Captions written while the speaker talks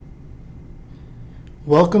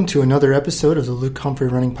Welcome to another episode of the Luke Humphrey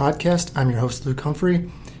Running Podcast. I'm your host, Luke Humphrey,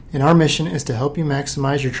 and our mission is to help you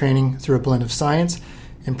maximize your training through a blend of science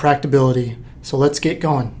and practicability. So let's get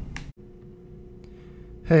going.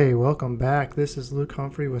 Hey, welcome back. This is Luke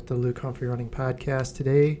Humphrey with the Luke Humphrey Running Podcast.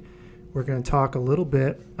 Today, we're going to talk a little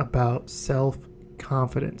bit about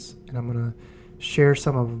self-confidence, and I'm going to share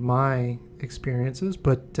some of my experiences,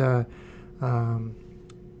 but we're going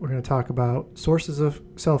to talk about sources of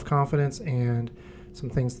self-confidence and some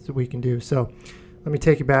things that we can do. So let me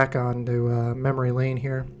take you back onto memory lane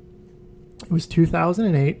here. It was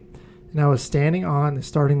 2008, and I was standing on the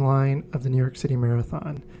starting line of the New York City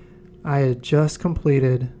Marathon. I had just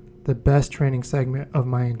completed the best training segment of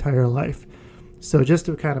my entire life. So just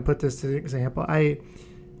to kind of put this as an example, I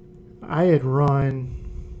had run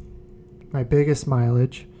my biggest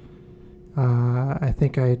mileage. I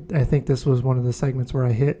think this was one of the segments where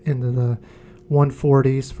I hit into the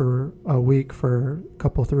 140s for a week for a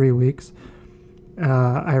couple 3 weeks.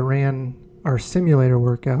 I ran our simulator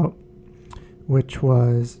workout, which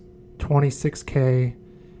was 26K.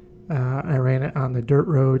 I ran it on the dirt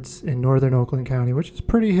roads in northern Oakland County, which is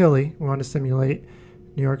pretty hilly. We wanted to simulate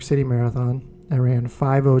New York City Marathon. I ran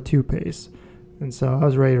 5:02 pace, and so I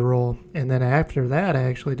was ready to roll. And then after that, I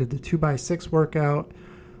actually did the 2x6 workout,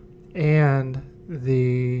 and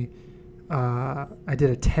I did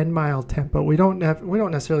a 10-mile tempo. We don't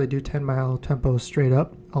necessarily do 10-mile tempo straight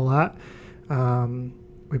up a lot.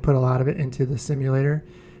 We put a lot of it into the simulator,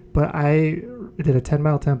 but I did a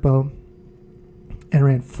 10-mile tempo and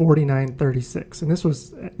ran 49:36. And this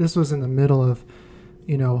was in the middle of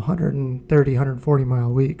 130, 140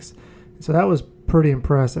 mile weeks. So that was pretty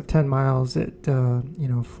impressive. 10 miles at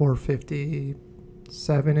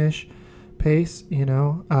 4:57-ish pace.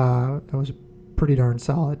 That was pretty darn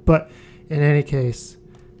solid. But in any case,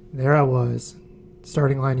 there I was,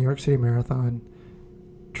 starting line New York City Marathon,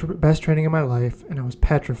 best training of my life, and I was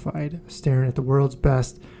petrified, staring at the world's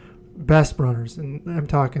best runners. And I'm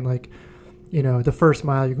talking like, the first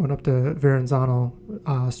mile, you're going up to Verrazano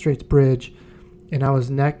Straits Bridge, and I was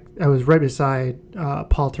right beside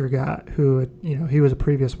Paul Tergat, who he was a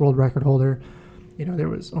previous world record holder. There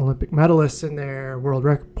was Olympic medalists in there,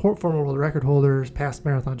 former world record holders, past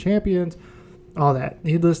marathon champions, all that.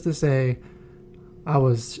 Needless to say, I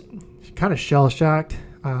was kind of shell-shocked.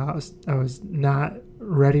 I was not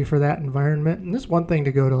ready for that environment. And it's one thing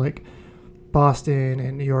to go to like Boston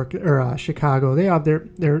and New York or Chicago. They have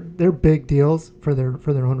their big deals for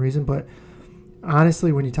their own reason. But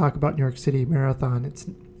honestly, when you talk about New York City Marathon,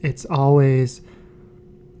 it's always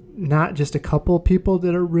not just a couple of people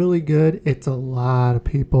that are really good. It's a lot of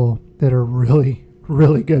people that are really,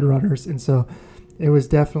 really good runners. And so it was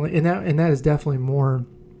definitely, and that is definitely more,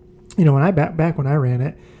 when I back when I ran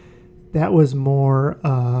it, that was more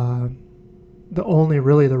the only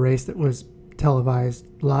really the race that was televised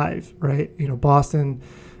live, right? Boston,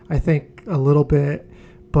 I think a little bit,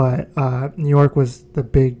 but New York was the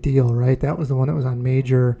big deal, right? That was the one that was on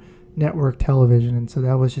major network television, and so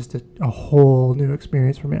that was just a whole new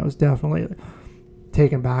experience for me. I was definitely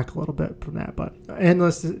taken back a little bit from that, but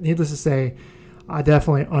needless to say, I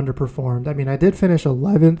definitely underperformed. I mean, I did finish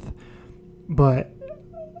 11th, but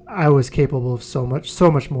I was capable of so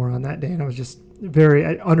much more on that day, and I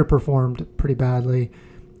underperformed pretty badly,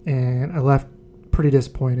 and I left pretty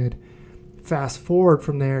disappointed. Fast forward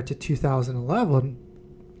from there to 2011,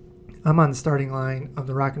 I'm on the starting line of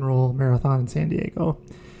the Rock and Roll Marathon in San Diego,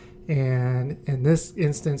 and in this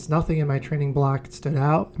instance, nothing in my training block stood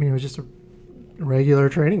out. I mean, it was just a regular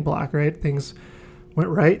training block, right? Things went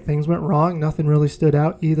right, things went wrong, nothing really stood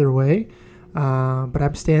out either way, but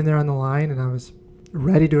I'm standing there on the line, and I was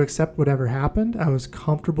ready to accept whatever happened. I was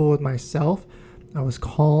comfortable with myself. I was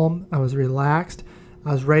calm. I was relaxed.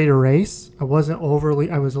 I was ready to race. I was a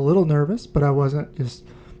little nervous, but I wasn't just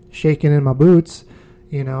shaking in my boots,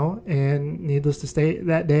 and needless to say,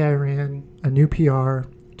 that day I ran a new PR,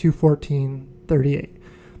 2:14:38.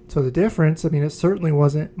 So the difference, it certainly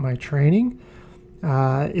wasn't my training.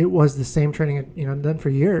 It was the same training I'd done for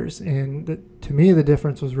years. And to me, the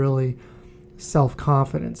difference was really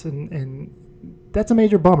self-confidence. And that's a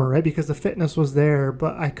major bummer, right? Because the fitness was there,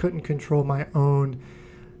 but I couldn't control I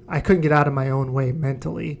couldn't get out of my own way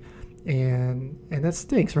mentally. And that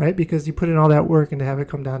stinks, right? Because you put in all that work, and to have it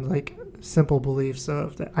come down to like simple beliefs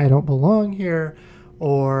of that I don't belong here,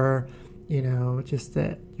 or, just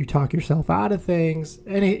that you talk yourself out of things,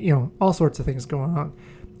 all sorts of things going on.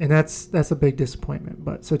 And that's a big disappointment.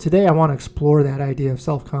 But so today I want to explore that idea of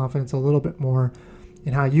self-confidence a little bit more,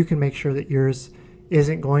 and how you can make sure that yours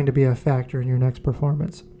isn't going to be a factor in your next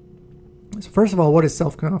performance. So first of all, what is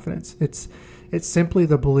self-confidence? It's simply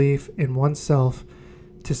the belief in oneself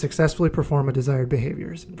to successfully perform a desired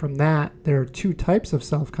behaviors. And from that, there are two types of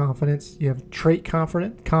self-confidence. You have trait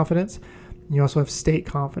confidence, and you also have state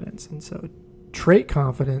confidence. And so trait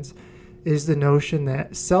confidence is the notion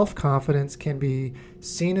that self-confidence can be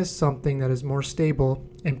seen as something that is more stable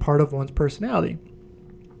and part of one's personality.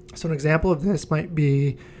 So an example of this might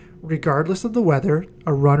be, regardless of the weather,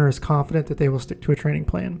 a runner is confident that they will stick to a training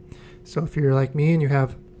plan. So if you're like me and you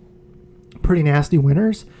have pretty nasty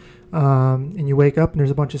winters, and you wake up and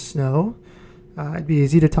there's a bunch of snow, it'd be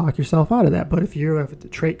easy to talk yourself out of that. But if you have the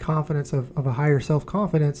trait confidence of a higher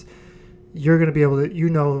self-confidence, you're going to be able to, you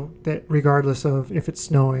know, that regardless of if it's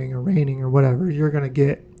snowing or raining or whatever, you're going to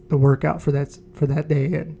get the workout for that day,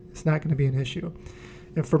 and it's not going to be an issue.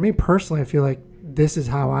 And for me personally, I feel like this is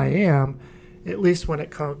how I am, at least when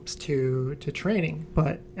it comes to training.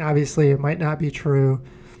 But obviously, it might not be true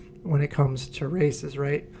when it comes to races,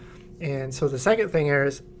 right? And so the second thing here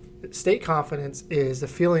is state confidence is the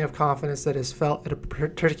feeling of confidence that is felt at a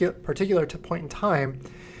particular point in time,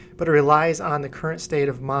 but it relies on the current state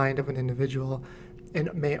of mind of an individual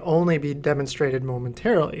and may only be demonstrated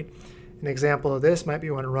momentarily. An example of this might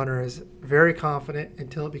be when a runner is very confident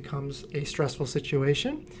until it becomes a stressful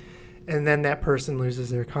situation, and then that person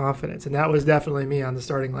loses their confidence. And that was definitely me on the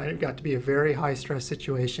starting line. It got to be a very high stress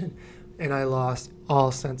situation, and I lost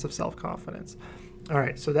all sense of self-confidence. All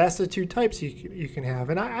right, so that's the two types you can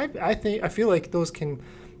have, and I feel like those can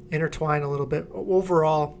intertwine a little bit.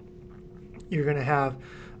 Overall, you're going to have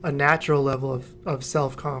a natural level of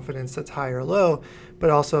self-confidence that's high or low, but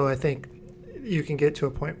also I think you can get to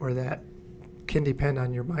a point where that can depend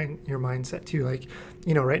on your mindset too. Like,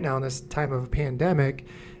 you know, right now in this time of a pandemic,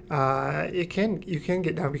 you can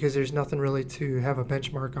get down because there's nothing really to have a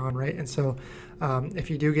benchmark on, right? And so if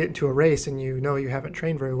you do get into a race and you know you haven't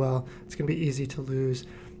trained very well, it's going to be easy to lose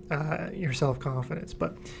your self-confidence.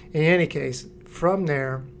 But in any case, from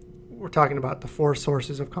there, we're talking about the four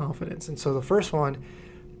sources of confidence. And so the first one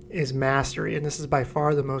is mastery, and this is by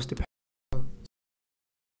far the most dependent.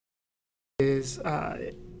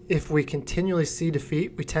 If we continually see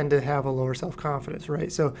defeat, we tend to have a lower self-confidence,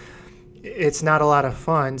 right? So it's not a lot of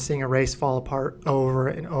fun seeing a race fall apart over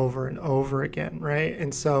and over and over again, right?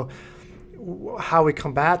 And so how we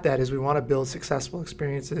combat that is we want to build successful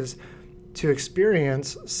experiences to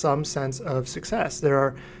experience some sense of success.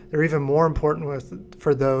 They're even more important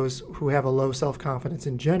for those who have a low self-confidence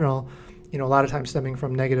in general, you know, a lot of times stemming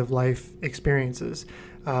from negative life experiences.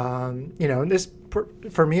 You know, and this,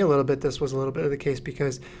 for me a little bit, this was a little bit of the case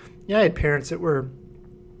because, yeah, I had parents that were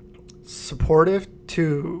supportive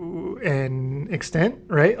to an extent,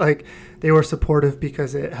 right? Like they were supportive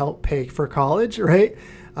because it helped pay for college, right?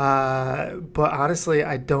 But honestly,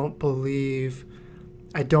 I don't believe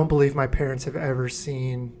my parents have ever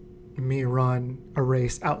seen me run a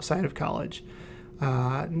race outside of college.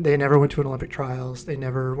 They never went to an Olympic trials. They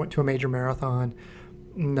never went to a major marathon,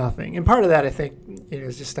 nothing. And part of that, I think,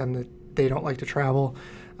 is just them that they don't like to travel.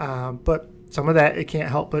 But some of that, it can't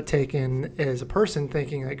help but take in as a person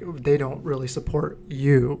thinking like they don't really support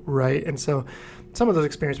you, right? And so some of those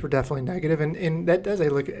experiences were definitely negative. And that does, I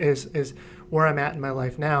look is where I'm at in my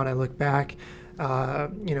life now. And I look back,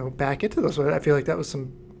 back into those. I feel like that was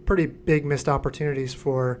some pretty big missed opportunities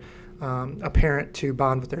for a parent to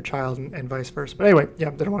bond with their child and vice versa. But anyway, yeah,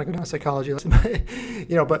 I don't want to go down a psychology lesson,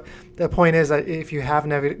 but the point is that if you have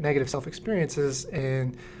negative self-experiences,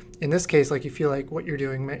 and in this case, like you feel like what you're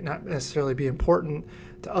doing might not necessarily be important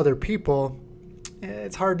to other people,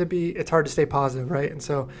 it's hard to stay positive, right? And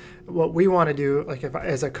so what we want to do, like if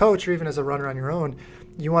as a coach or even as a runner on your own,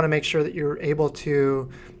 you want to make sure that you're able to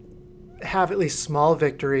have at least small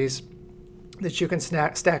victories that you can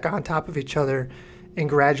stack on top of each other and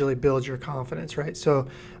gradually build your confidence, right? So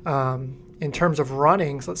in terms of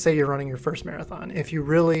running, so let's say you're running your first marathon. If you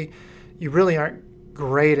really aren't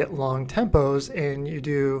great at long tempos and you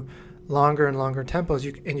do longer and longer tempos,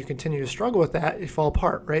 and you continue to struggle with that, you fall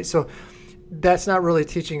apart, right? So that's not really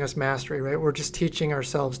teaching us mastery, right? We're just teaching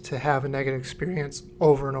ourselves to have a negative experience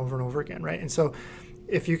over and over and over again, right? And so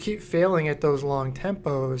if you keep failing at those long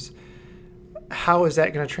tempos, how is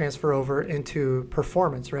that going to transfer over into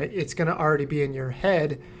performance, right? It's going to already be in your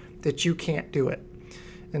head that you can't do it.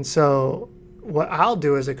 And so what I'll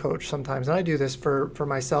do as a coach sometimes, and I do this for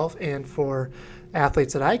myself and for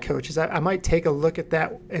athletes that I coach, is I might take a look at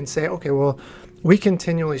that and say, okay, well, we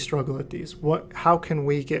continually struggle at these. How can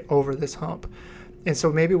we get over this hump? And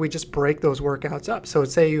so maybe we just break those workouts up. So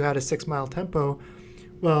say you had a 6 mile tempo.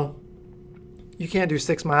 Well, you can't do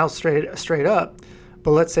 6 miles straight up,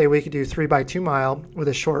 but let's say we could do 3x2 mile with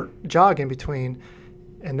a short jog in between.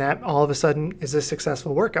 And that all of a sudden is a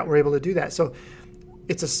successful workout. We're able to do that. So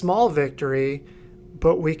it's a small victory,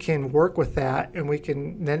 but we can work with that, and we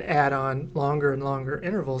can then add on longer and longer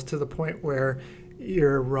intervals to the point where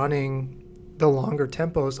you're running the longer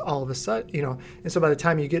tempos all of a sudden, and so by the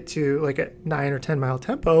time you get to like a 9 or 10 mile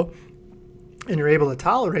tempo and you're able to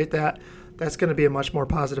tolerate that, that's going to be a much more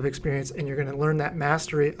positive experience, and you're going to learn that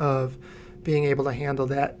mastery of being able to handle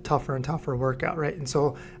that tougher and tougher workout, right? And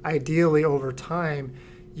so ideally over time,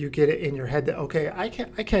 you get it in your head that, okay, I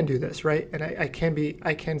can do this, right? And I can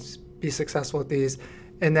be successful at these,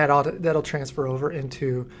 and that'll transfer over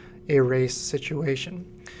into a race situation.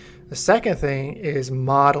 The second thing is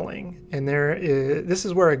modeling, and this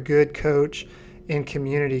is where a good coach and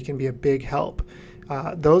community can be a big help.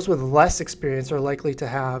 Those with less experience are likely to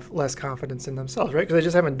have less confidence in themselves, right? Because they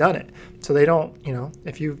just haven't done it. So they don't,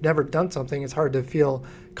 if you've never done something, it's hard to feel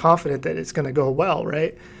confident that it's going to go well,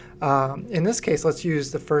 right? In this case, let's use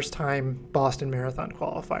the first time Boston Marathon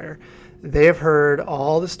qualifier. They have heard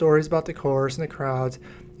all the stories about the course and the crowds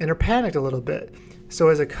and are panicked a little bit. So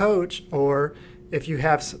as a coach, or if you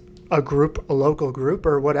have a local group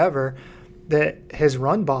or whatever that has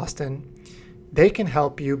run Boston, they can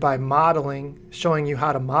help you by showing you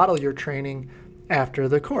how to model your training after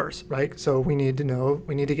the course, right? So we need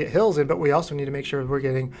to get hills in, but we also need to make sure we're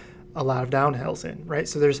getting a lot of downhills in, right?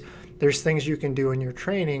 So there's things you can do in your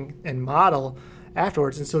training and model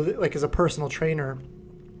afterwards. And so like as a personal trainer,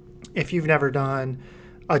 if you've never done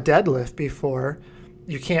a deadlift before,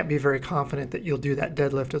 you can't be very confident that you'll do that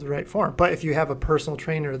deadlift with the right form. But if you have a personal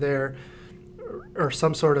trainer there or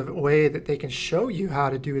some sort of way that they can show you how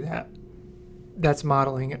to do that, that's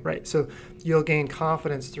modeling it, right? So you'll gain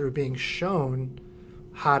confidence through being shown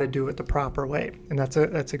how to do it the proper way. And that's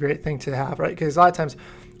a great thing to have, right? Because a lot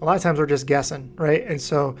of times we're just guessing, right? And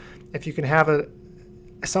so if you can have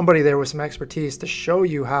somebody there with some expertise to show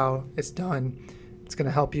you how it's done, it's going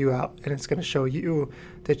to help you out, and it's going to show you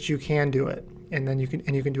that you can do it, and then you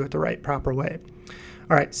can do it the right, proper way.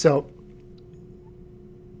 All right, so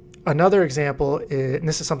another example is, and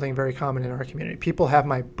this is something very common in our community. People have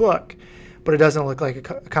my book, but it doesn't look like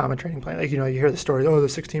a common training plan. Like, you hear the story, the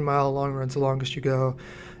 16-mile long run's the longest you go,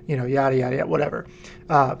 yada, yada, yada, whatever.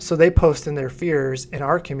 So they post in their fears in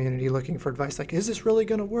our community looking for advice, like, is this really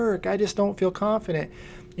going to work? I just don't feel confident.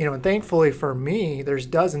 And thankfully for me, there's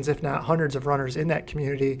dozens, if not hundreds of runners in that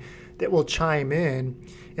community that will chime in.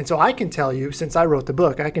 And so I can tell you, since I wrote the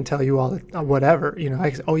book, I can tell you all the whatever, I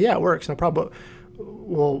can say, oh yeah, it works, no problem.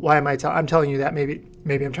 Well, why am I'm telling you that? Maybe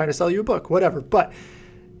I'm trying to sell you a book, whatever. But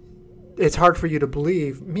it's hard for you to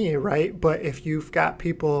believe me, right? But if you've got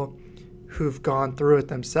people who've gone through it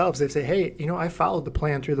themselves, they say, hey, I followed the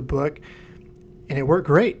plan through the book and it worked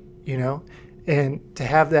great, and to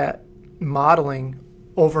have that modeling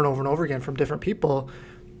over and over and over again from different people,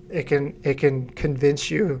 it can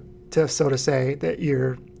convince you to, so to say, that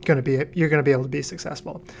you're going to be able to be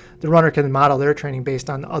successful. The runner can model their training based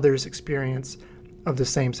on the other's experience of the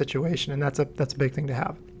same situation, and that's a big thing to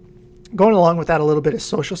have. Going along with that a little bit is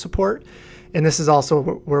social support, and this is also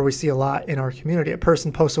where we see a lot in our community. A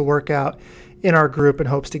person posts a workout in our group and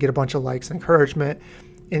hopes to get a bunch of likes and encouragement,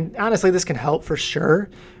 and honestly, this can help for sure.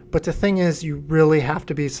 But the thing is, you really have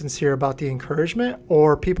to be sincere about the encouragement,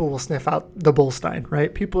 or people will sniff out the bullstein, right?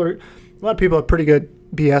 A lot of people have pretty good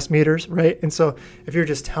BS meters, right? And so if you're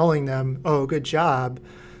just telling them, oh, good job,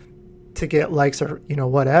 to get likes or,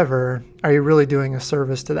 whatever, are you really doing a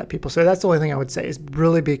service to that people? So that's the only thing I would say, is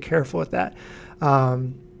really be careful with that.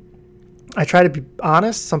 I try to be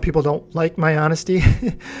honest. Some people don't like my honesty,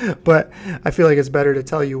 but I feel like it's better to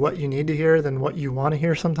tell you what you need to hear than what you want to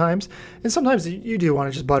hear sometimes. And sometimes you do want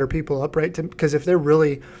to just butter people up, right? Because if they're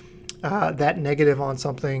really that negative on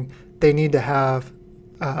something, they need to have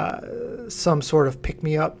some sort of pick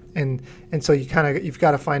me up. And so you've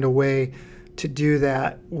got to find a way to do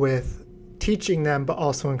that with teaching them, but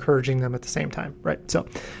also encouraging them at the same time, right?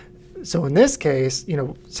 So in this case,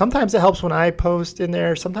 sometimes it helps when I post in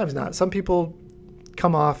there, sometimes not. Some people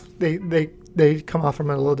come off, they come off from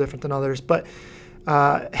it a little different than others, but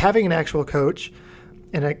having an actual coach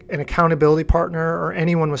and an accountability partner, or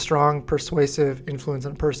anyone with strong persuasive influence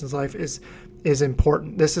in a person's life is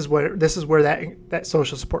important. This is where that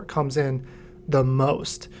social support comes in the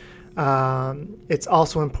most. It's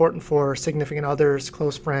also important for significant others,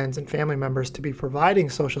 close friends, and family members to be providing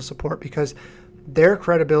social support, because their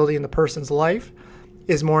credibility in the person's life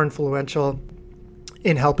is more influential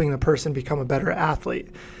in helping the person become a better athlete.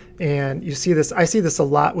 And I see this a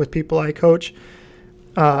lot with people I coach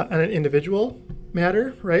on an individual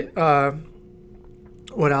matter, right?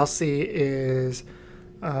 What I'll see is,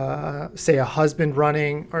 say, a husband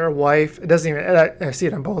running, or a wife. It doesn't even, I see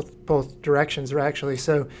it on both directions, actually.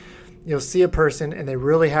 So you'll see a person and they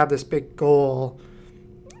really have this big goal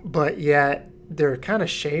but yet they're kind of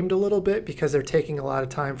shamed a little bit because they're taking a lot of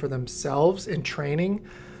time for themselves in training,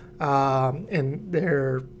 and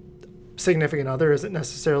their significant other isn't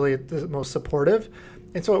necessarily the most supportive.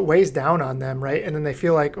 And so it weighs down on them, right? And then they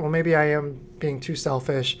feel like, well, maybe I am being too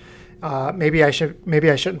selfish. Maybe I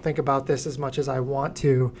shouldn't think about this as much as I want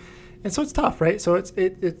to. And so it's tough, right? So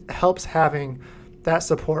it helps having that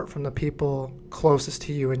support from the people closest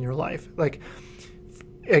to you in your life. Like,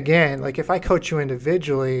 again, like if I coach you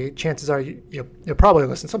individually, chances are you'll probably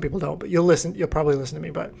listen. Some people don't, but you'll probably listen to me.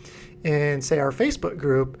 But in, say, our Facebook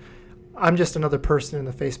group, I'm just another person in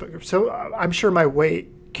the Facebook group. So I'm sure my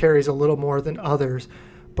weight carries a little more than others,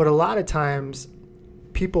 but a lot of times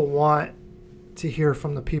people want to hear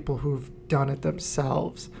from the people who've done it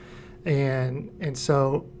themselves. And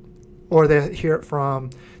so, or they hear it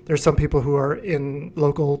from, there's some people who are in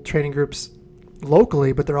local training groups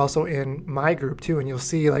locally, but they're also in my group too. And you'll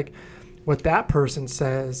see like what that person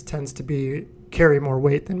says tends to carry more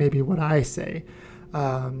weight than maybe what I say.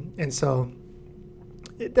 And so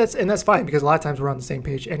that's fine, because a lot of times we're on the same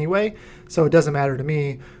page anyway. So it doesn't matter to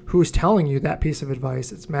me who's telling you that piece of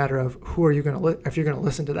advice. It's a matter of who are you going to if you're going to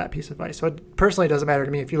listen to that piece of advice. So it personally doesn't matter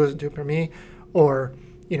to me if you listen to it from me or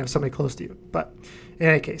somebody close to you. But in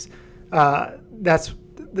any case, that's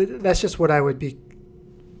just what I would be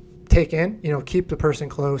take in. Keep the person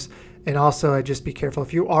close, and also I'd just be careful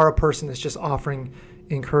if you are a person that's just offering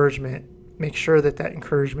encouragement. Make sure that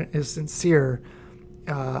encouragement is sincere,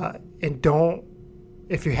 and don't.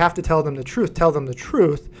 If you have to tell them the truth, tell them the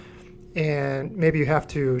truth, and maybe you have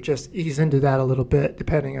to just ease into that a little bit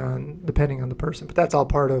depending on the person. But that's all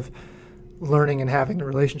part of learning and having a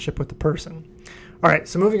relationship with the person. All right,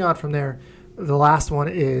 so moving on from there, the last one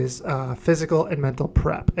is physical and mental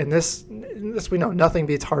prep, and this we know nothing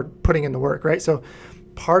beats hard putting in the work, right? So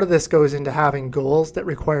part of this goes into having goals that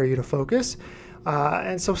require you to focus,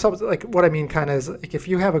 and so like what I mean kind of is like if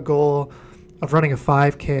you have a goal of running a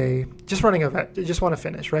 5K, just want to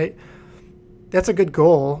finish, right? That's a good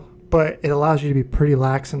goal, but it allows you to be pretty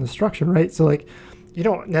lax in the structure, right? So like you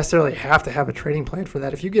don't necessarily have to have a training plan for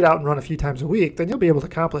that. If you get out and run a few times a week, then you'll be able to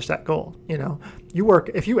accomplish that goal.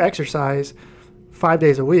 If you exercise 5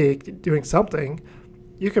 days a week doing something,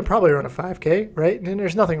 you can probably run a 5K, right? And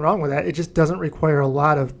there's nothing wrong with that. It just doesn't require a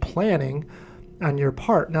lot of planning on your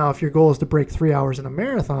part. Now, if your goal is to break 3 hours in a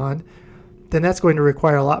marathon, then that's going to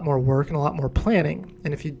require a lot more work and a lot more planning.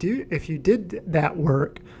 And if you did that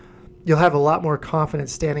work, you'll have a lot more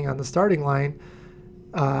confidence standing on the starting line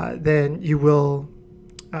than you will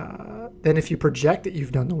than if you project that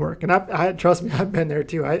you've done the work. And I trust me, I've been there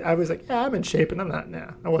too. I was like, yeah, I'm in shape, and I'm not.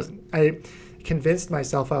 Nah, I wasn't. I convinced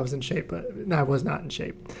myself I was in shape, but I was not in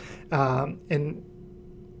shape. And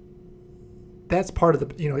that's part of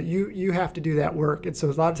the, you have to do that work. And so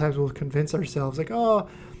a lot of times we'll convince ourselves like, oh,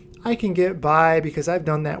 I can get by because I've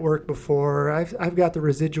done that work before. I've got the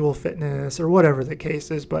residual fitness or whatever the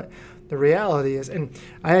case is. But the reality is, and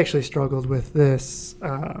I actually struggled with this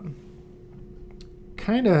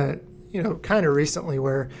kind of recently,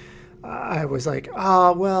 where I was like,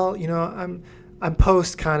 I'm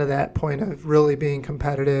post kind of that point of really being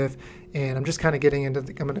competitive, and I'm just kind of getting into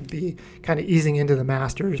I'm going to be kind of easing into the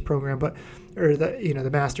master's program, the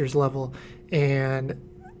master's level, and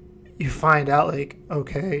you find out like,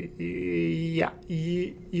 okay, yeah,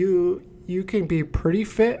 you can be pretty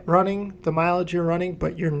fit running the mileage you're running,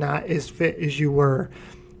 but you're not as fit as you were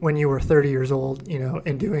when you were 30 years old,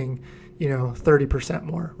 and doing 30%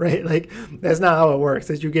 more, right? Like that's not how it works.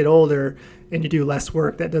 As you get older and you do less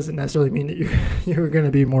work, that doesn't necessarily mean that you're going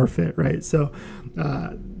to be more fit, right? So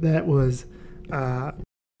that was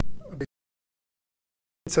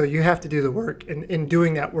so you have to do the work, and in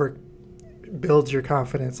doing that work builds your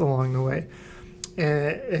confidence along the way.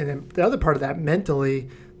 And the other part of that, mentally,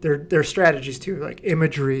 there are strategies too, like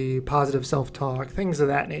imagery, positive self-talk, things of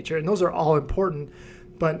that nature, and those are all important.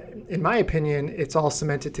 But in my opinion, it's all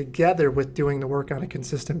cemented together with doing the work on a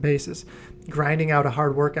consistent basis. Grinding out a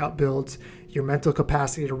hard workout builds your mental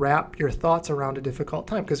capacity to wrap your thoughts around a difficult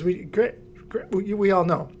time. Because we all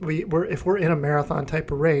know, if we're in a marathon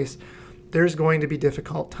type of race, there's going to be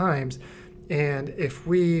difficult times. And if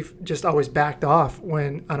we've just always backed off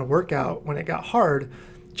on a workout, when it got hard,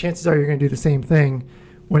 chances are you're going to do the same thing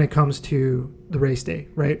when it comes to the race day,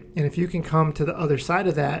 right? And if you can come to the other side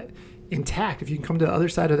of that intact, if you can come to the other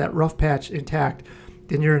side of that rough patch intact,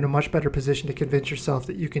 then you're in a much better position to convince yourself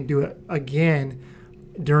that you can do it again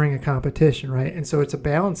during a competition, right? And so it's a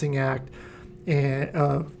balancing act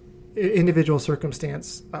of individual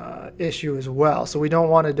circumstance issue as well. So we don't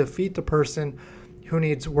want to defeat the person who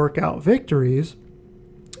needs workout victories,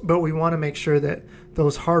 but we want to make sure that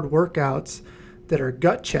those hard workouts that are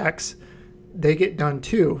gut checks, they get done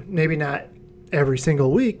too. Maybe not every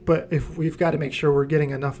single week, but if we've got to make sure we're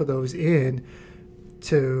getting enough of those in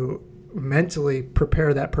to mentally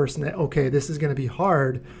prepare that person that, okay, this is going to be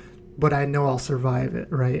hard, but I know I'll survive it,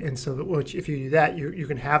 right? And so if you do that, you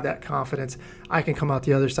can have that confidence. I can come out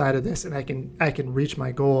the other side of this, and I can reach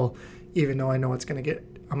my goal, even though I know I'm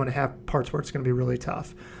going to have parts where it's going to be really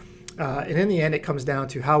tough. And in the end, it comes down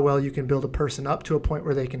to how well you can build a person up to a point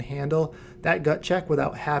where they can handle that gut check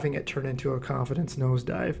without having it turn into a confidence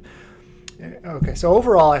nosedive. Okay, so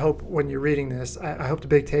overall, I hope when you're reading this, I hope the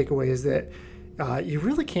big takeaway is that you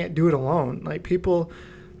really can't do it alone. Like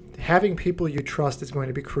having people you trust is going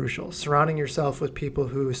to be crucial. Surrounding yourself with people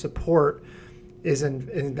who support is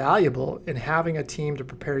invaluable, and having a team to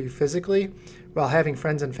prepare you physically while having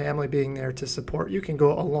friends and family being there to support you can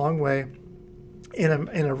go a long way in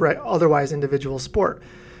a otherwise individual sport.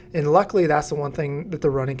 And luckily, that's the one thing that the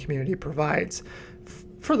running community provides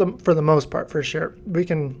for the most part, for sure. We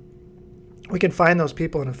can find those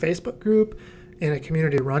people in a Facebook group, in a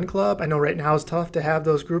community run club. I know right now it's tough to have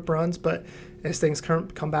those group runs, but as things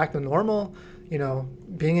come back to normal,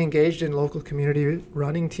 being engaged in local community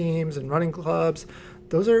running teams and running clubs,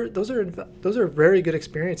 those are very good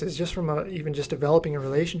experiences just from even just developing a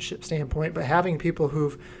relationship standpoint. But having people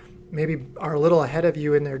who've maybe are a little ahead of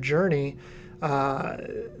you in their journey,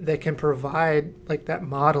 that can provide like that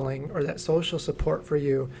modeling or that social support for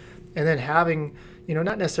you, and then having,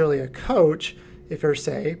 not necessarily a coach, if you're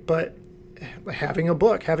say, but having a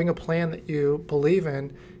book, having a plan that you believe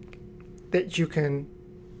in, that you can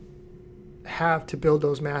have to build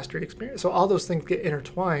those mastery experience. So all those things get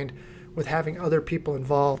intertwined with having other people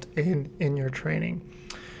involved in your training.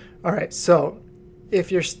 All right, so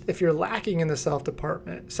if you're lacking in the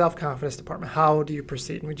self-confidence department, how do you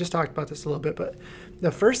proceed? And we just talked about this a little bit, but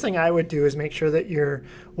the first thing I would do is make sure that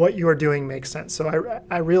what you are doing makes sense. So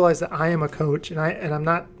I realize that I am a coach, and I'm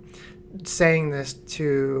not saying this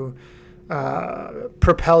to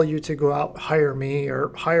propel you to go out, hire me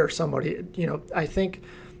or hire somebody. I think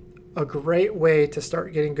a great way to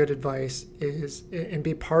start getting good advice is, and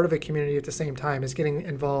be part of a community at the same time, is getting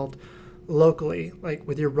involved locally, like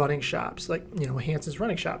with your running shops, like, Hanson's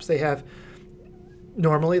running shops.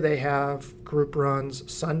 Normally they have group runs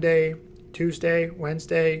Sunday, Tuesday,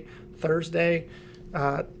 Wednesday, Thursday.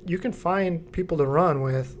 You can find people to run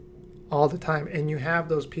with all the time. And you have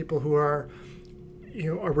those people who are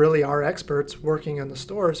really our experts working in the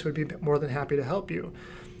stores who would be more than happy to help you.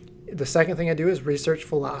 The second thing I do is research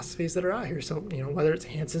philosophies that are out here. So, whether it's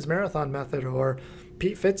Hanson's Marathon Method or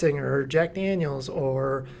Pete Fitzinger or Jack Daniels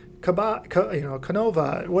or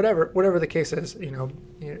Canova, whatever the case is,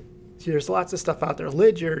 there's lots of stuff out there.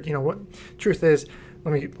 Lydiard, what truth is,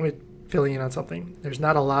 let me fill you in on something. There's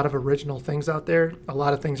not a lot of original things out there. A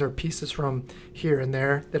lot of things are pieces from here and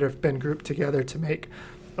there that have been grouped together to make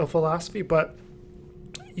a philosophy, but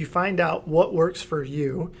you find out what works for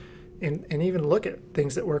you, and even look at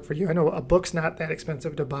things that work for you. I know a book's not that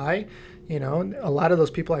expensive to buy. A lot of those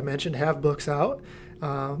people I mentioned have books out,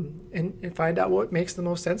 and find out what makes the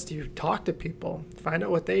most sense to you. Talk to people, find out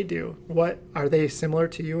what they do. What are they similar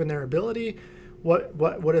to you in their ability?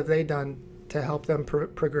 What have they done to help them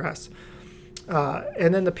progress?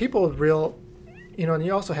 And then the people with real, and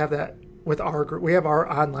you also have that with our group. We have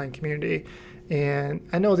our online community, and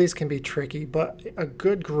I know these can be tricky, but a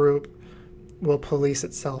good group will police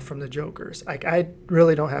itself from the jokers. Like, I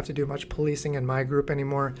really don't have to do much policing in my group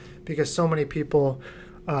anymore, because so many people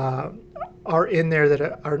are in there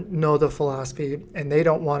that know the philosophy, and they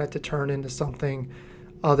don't want it to turn into something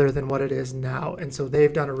other than what it is now. And so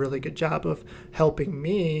they've done a really good job of helping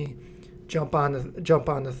me jump on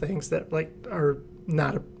the things that are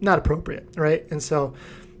not appropriate, right? And so,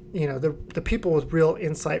 the people with real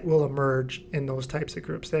insight will emerge in those types of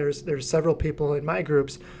groups. There's several people in my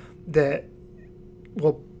groups that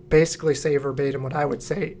will basically say verbatim what I would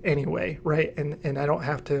say anyway, right? And I don't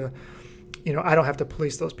have to, I don't have to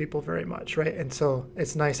police those people very much, right? And so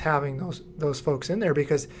it's nice having those folks in there,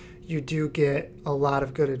 because you do get a lot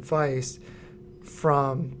of good advice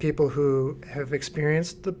from people who have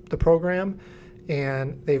experienced the program,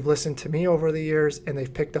 and they've listened to me over the years, and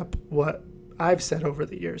they've picked up what I've said over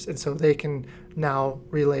the years, and so they can now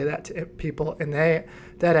relay that to people, and that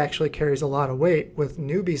actually carries a lot of weight with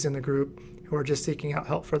newbies in the group who are just seeking out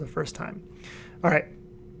help for the first time. All right.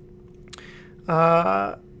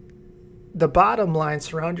 The bottom line: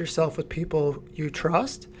 surround yourself with people you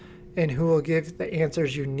trust and who will give the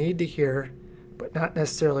answers you need to hear, but not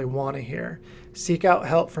necessarily want to hear. Seek out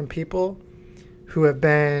help from people who have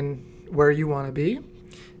been where you want to be.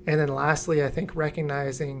 And then lastly, I think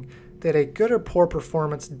recognizing that a good or poor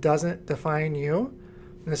performance doesn't define you.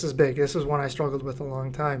 And this is big. This is one I struggled with a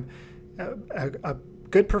long time. A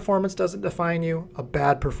good performance doesn't define you. A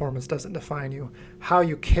bad performance doesn't define you. How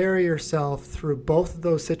you carry yourself through both of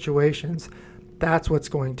those situations, that's what's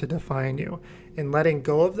going to define you. And letting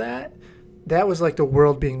go of that was like the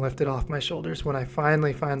world being lifted off my shoulders when I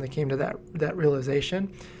finally came to that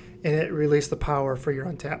realization, and it released the power for your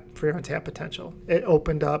untapped potential. It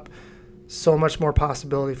opened up so much more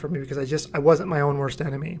possibility for me because I wasn't my own worst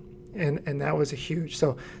enemy, and that was a huge.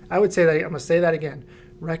 So I would say that I'm gonna say that again.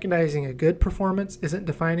 Recognizing a good performance isn't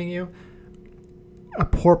defining you. A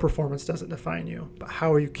poor performance doesn't define you, but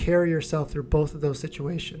how you carry yourself through both of those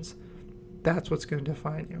situations, that's what's going to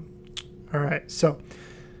define you. All right, so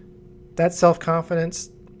that's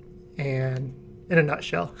self-confidence, and in a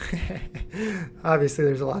nutshell. Obviously,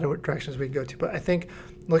 there's a lot of directions we can go to, but I think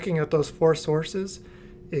looking at those 4 sources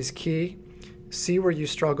is key. See where you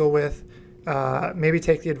struggle with. Maybe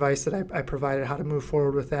take the advice that I provided, how to move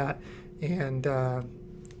forward with that. And the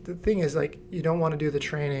thing is, like, you don't want to do the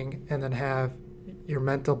training and then have your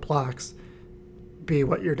mental blocks be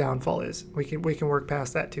what your downfall is. We can work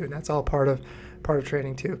past that too, and that's all part of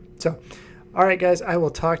training too. So, all right, guys, I will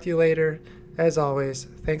talk to you later. As always,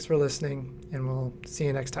 thanks for listening, and we'll see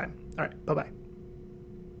you next time. All right, bye-bye.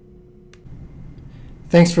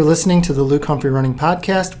 Thanks for listening to the Luke Humphrey Running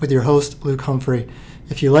Podcast with your host, Luke Humphrey.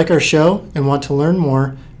 If you like our show and want to learn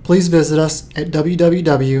more, please visit us at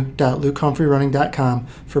www.lukehumphrey.running.com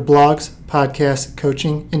for blogs, podcasts,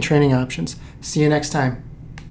 coaching, and training options. See you next time.